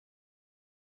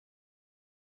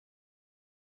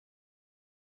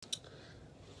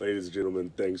Ladies and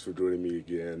gentlemen, thanks for joining me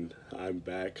again. I'm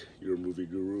back, your movie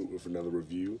guru, with another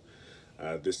review.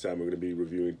 This time we're going to be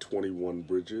reviewing 21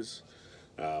 Bridges.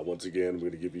 Once again, I'm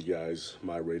going to give you guys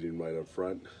my rating right up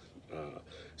front.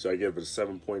 So I give it a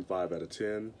 7.5 out of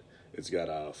 10. It's got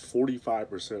a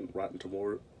 45%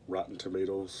 Rotten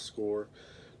Tomatoes score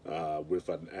with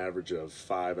an average of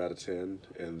 5 out of 10.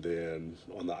 And then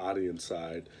on the audience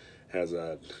side, has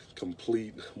a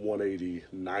complete 180,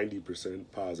 90%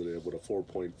 positive with a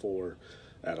 4.4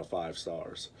 out of 5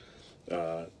 stars.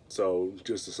 So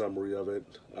just a summary of it,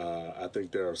 I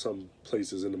think there are some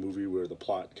places in the movie where the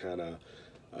plot kind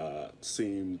of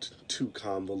seemed too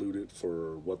convoluted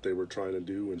for what they were trying to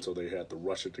do, and so they had to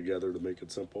rush it together to make it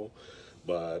simple.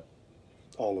 But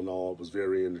all in all, it was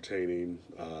very entertaining.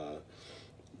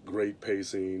 Great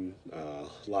pacing,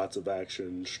 lots of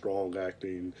action, strong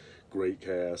acting, great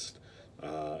cast,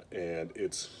 and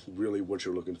it's really what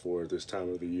you're looking for at this time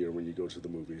of the year when you go to the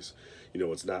movies. You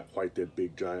know, it's not quite that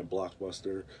big giant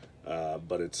blockbuster,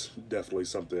 but it's definitely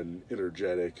something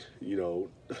energetic, in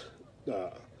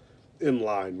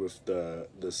line with the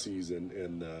season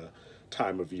and the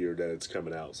time of year that it's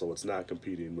coming out. So it's not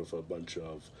competing with a bunch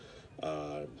of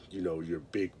your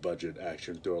big budget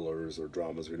action thrillers or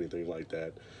dramas or anything like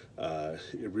that.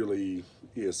 It really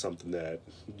is something that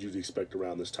you'd expect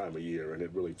around this time of year, and it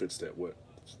really fits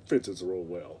its role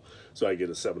well. So I get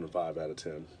a 7.5 out of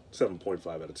 10, 7.5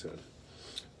 out of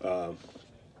 10.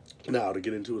 Now to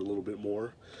get into it a little bit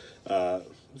more,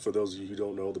 for those of you who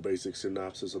don't know, the basic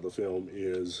synopsis of the film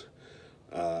is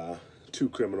two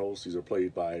criminals. These are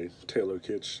played by Taylor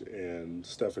Kitsch and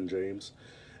Stephen James,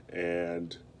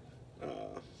 and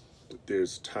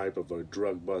there's type of a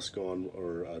drug bust gone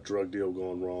or a drug deal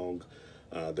gone wrong.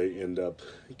 They end up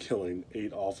killing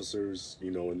 8 officers,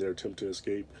 in their attempt to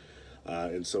escape.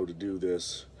 And so to do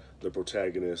this, the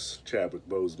protagonist, Chadwick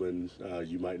Boseman,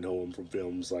 you might know him from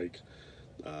films like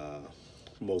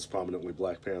most prominently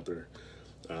Black Panther,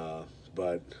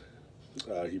 but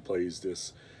he plays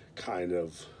this kind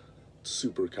of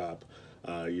super cop,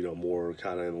 more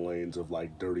kind of in the lanes of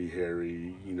like Dirty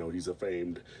Harry. He's a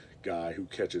famed guy who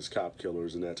catches cop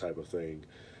killers and that type of thing.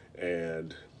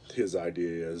 And his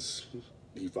idea is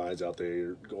he finds out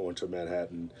they're going to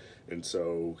Manhattan, and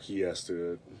so he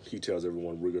tells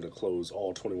everyone, we're going to close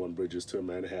all 21 bridges to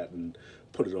Manhattan,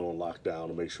 put it on lockdown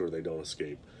to make sure they don't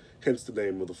escape. Hence the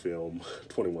name of the film,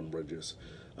 21 Bridges.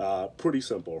 Pretty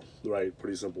simple, right?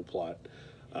 Pretty simple plot.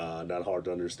 Not hard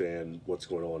to understand what's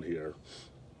going on here.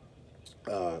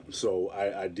 So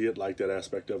I did like that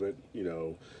aspect of it.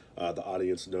 The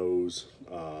audience knows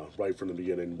right from the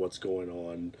beginning what's going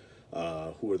on,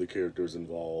 who are the characters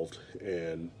involved,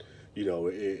 and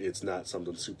it's not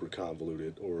something super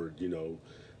convoluted or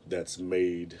that's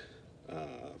made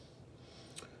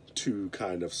too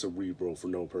kind of cerebral for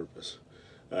no purpose.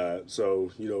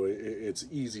 So it's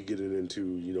easy getting into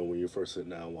when you're first sitting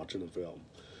down watching a film.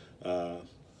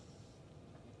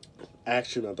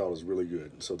 Action I thought was really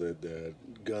good. So the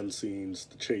gun scenes,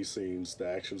 the chase scenes, the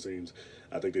action scenes,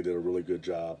 I think they did a really good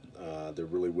job. They're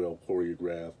really well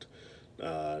choreographed.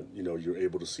 You're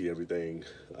able to see everything.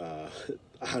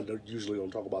 I usually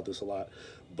don't talk about this a lot,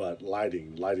 but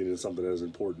lighting is something that is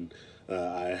important.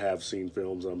 I have seen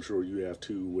films, and I'm sure you have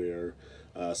too, where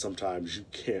sometimes you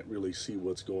can't really see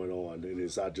what's going on, and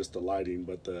it's not just the lighting,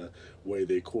 but the way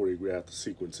they choreograph the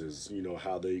sequences.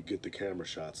 How they get the camera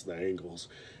shots, the angles,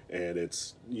 and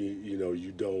it's you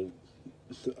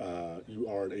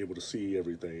aren't able to see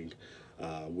everything,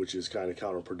 which is kind of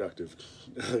counterproductive,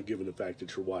 given the fact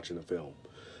that you're watching a film.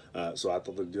 So I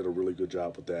thought they did a really good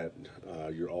job with that.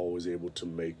 You're always able to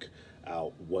make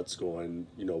out what's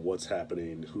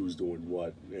happening, who's doing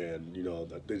what, and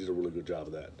they did a really good job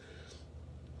of that.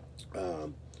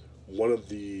 One of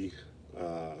the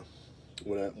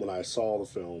when I saw the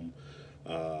film,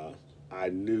 I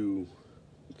knew,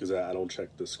 because I don't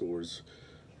check the scores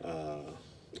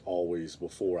always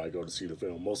before I go to see the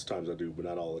film. Most times I do, but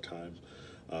not all the time.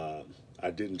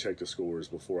 I didn't check the scores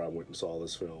before I went and saw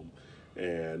this film,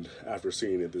 and after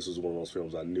seeing it, this was one of those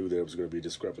films I knew there was going to be a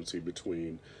discrepancy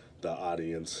between the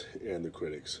audience and the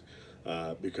critics,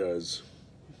 because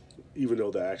even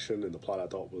though the action and the plot I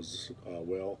thought was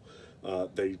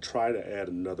they try to add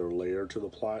another layer to the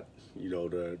plot,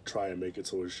 to try and make it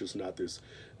so it's just not this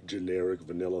generic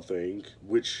vanilla thing,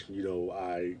 which,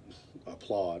 I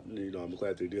applaud. I'm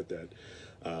glad they did that.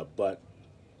 But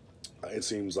it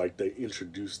seems like they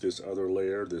introduced this other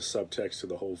layer, this subtext to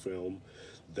the whole film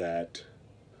that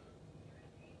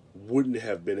wouldn't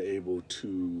have been able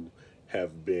to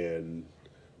have been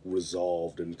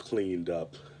resolved and cleaned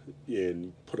up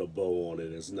and put a bow on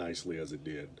it as nicely as it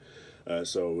did.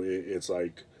 So it's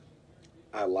like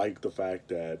I like the fact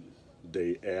that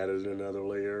they added another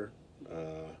layer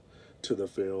to the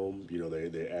film. You know,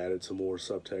 they added some more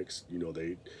subtext. You know,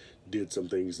 they did some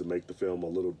things to make the film a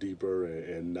little deeper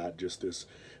and not just this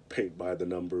paint by the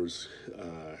numbers,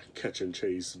 catch and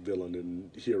chase villain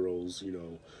and heroes, you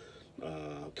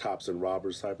know, cops and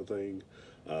robbers type of thing.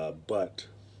 But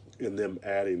in them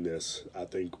adding this, I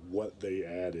think what they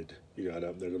added, you know,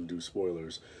 they're going to do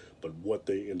spoilers, but what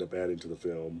they end up adding to the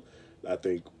film, I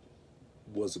think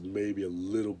was maybe a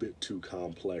little bit too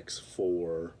complex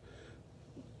for,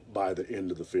 by the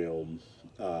end of the film,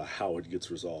 how it gets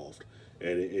resolved.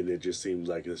 And it just seems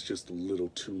like it's just a little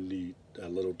too neat, a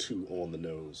little too on the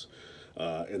nose.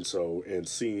 And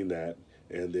seeing that,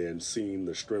 and then seeing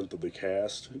the strength of the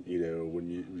cast, you know, when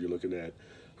you're looking at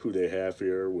who they have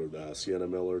here with Sienna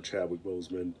Miller, Chadwick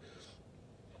Boseman,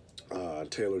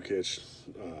 Taylor Kitsch,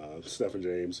 Stephen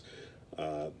James,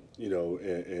 you know,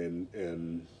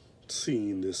 and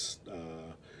seeing this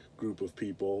group of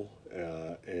people,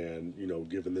 and you know,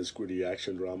 given this gritty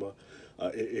action drama,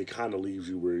 it kind of leaves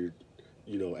you where,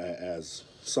 you know, as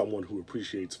someone who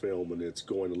appreciates film and it's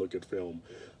going to look at film,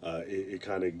 it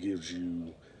kind of gives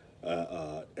you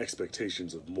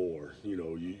expectations of more. You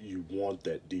know, you want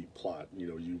that deep plot. You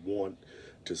know, you want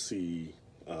to see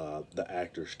the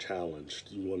actors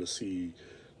challenged. You want to see,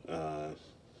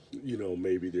 you know,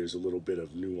 maybe there's a little bit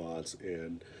of nuance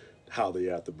in how they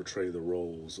have to portray the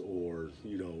roles, or,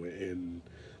 you know, in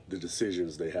the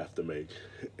decisions they have to make.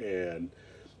 And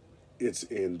it's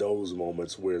in those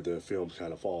moments where the film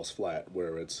kind of falls flat,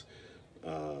 where it's,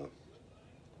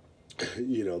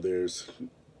 you know, there's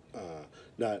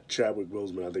not Chadwick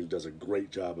Boseman, I think, does a great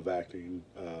job of acting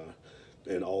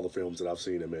in all the films that I've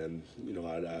seen him in. You know,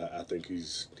 I think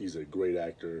he's a great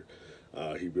actor.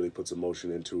 He really puts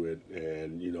emotion into it,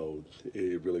 and, you know,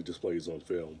 it really displays on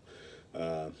film.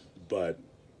 But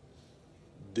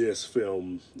this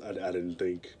film, I didn't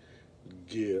think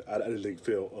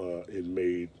it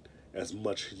made as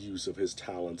much use of his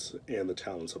talents and the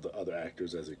talents of the other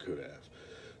actors as it could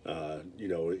have. You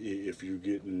know, if you're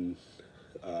getting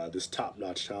this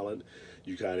top-notch talent,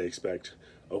 you kind of expect,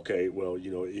 okay, well,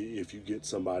 you know, if you get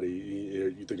somebody,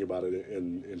 you think about it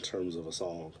in terms of a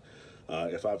song.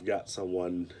 If I've got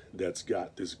someone that's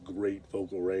got this great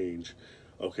vocal range,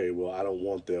 okay, well, I don't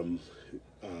want them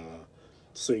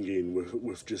singing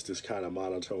with just this kind of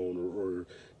monotone, or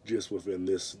just within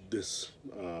this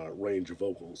range of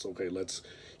vocals. Okay, let's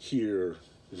hear,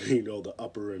 you know, the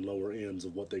upper and lower ends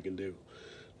of what they can do.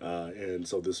 And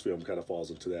so this film kind of falls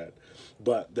into that.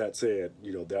 But that said,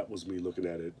 you know, that was me looking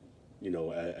at it, you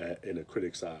know, in a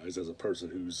critic's eyes, as a person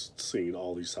who's seen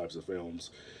all these types of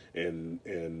films, and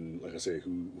like I say,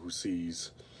 who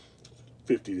sees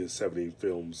 50 to 70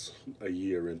 films a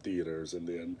year in theaters, and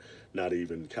then not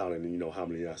even counting, you know, how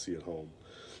many I see at home.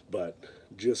 But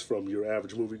just from your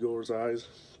average moviegoer's eyes,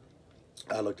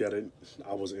 I looked at it,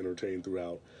 I was entertained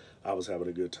throughout, I was having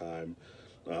a good time.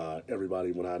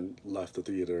 Everybody, when I left the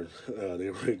theater, they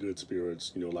were in good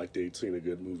spirits, you know, like they'd seen a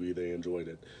good movie, they enjoyed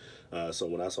it. So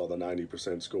when I saw the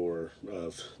 90% score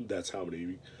of that's how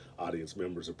many audience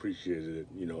members appreciated it,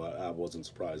 you know, I wasn't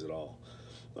surprised at all.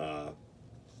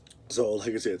 So,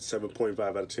 like I said, 7.5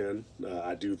 out of 10.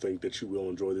 I do think that you will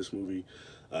enjoy this movie.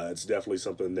 It's definitely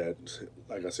something that,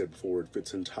 like I said before, it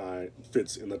fits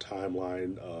in the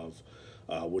timeline of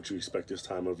what you expect this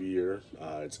time of year.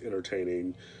 It's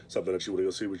entertaining, something that you want to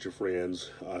go see with your friends.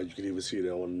 You can even see it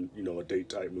on, you know, a date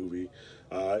type movie.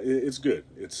 It's good.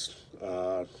 It's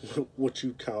what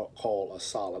you call a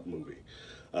solid movie.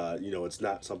 You know, it's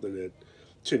not something that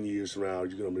 10 years from now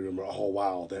you're going to remember, oh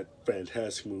wow, that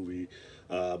fantastic movie.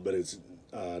 But it's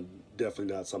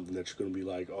definitely not something that you're going to be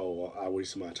like, oh, I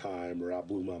wasted my time, or I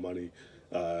blew my money.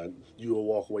 You will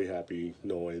walk away happy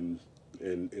knowing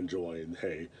and enjoying,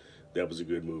 hey, that was a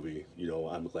good movie. You know,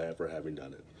 I'm glad for having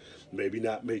done it. Maybe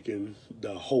not making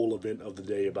the whole event of the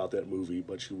day about that movie,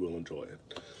 but you will enjoy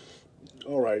it.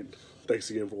 All right. Thanks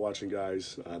again for watching,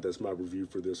 guys. That's my review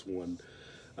for this one.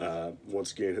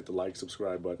 Once again, hit the like,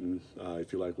 subscribe button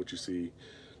if you like what you see.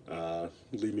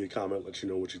 Leave me a comment, let you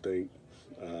know what you think.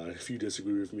 If you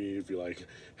disagree with me, if you're like,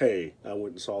 hey, I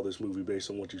went and saw this movie based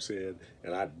on what you said,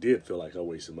 and I did feel like I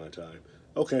wasted my time,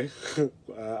 okay,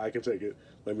 I can take it.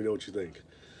 Let me know what you think.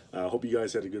 I hope you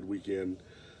guys had a good weekend.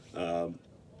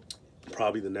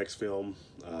 Probably the next film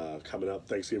coming up,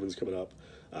 Thanksgiving's coming up.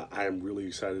 I am really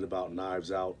excited about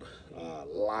Knives Out. A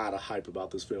lot of hype about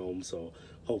this film, so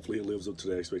hopefully it lives up to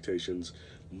the expectations.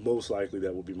 Most likely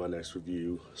that will be my next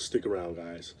review. Stick around,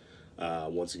 guys.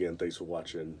 Once again, thanks for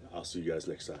watching. I'll see you guys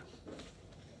next time.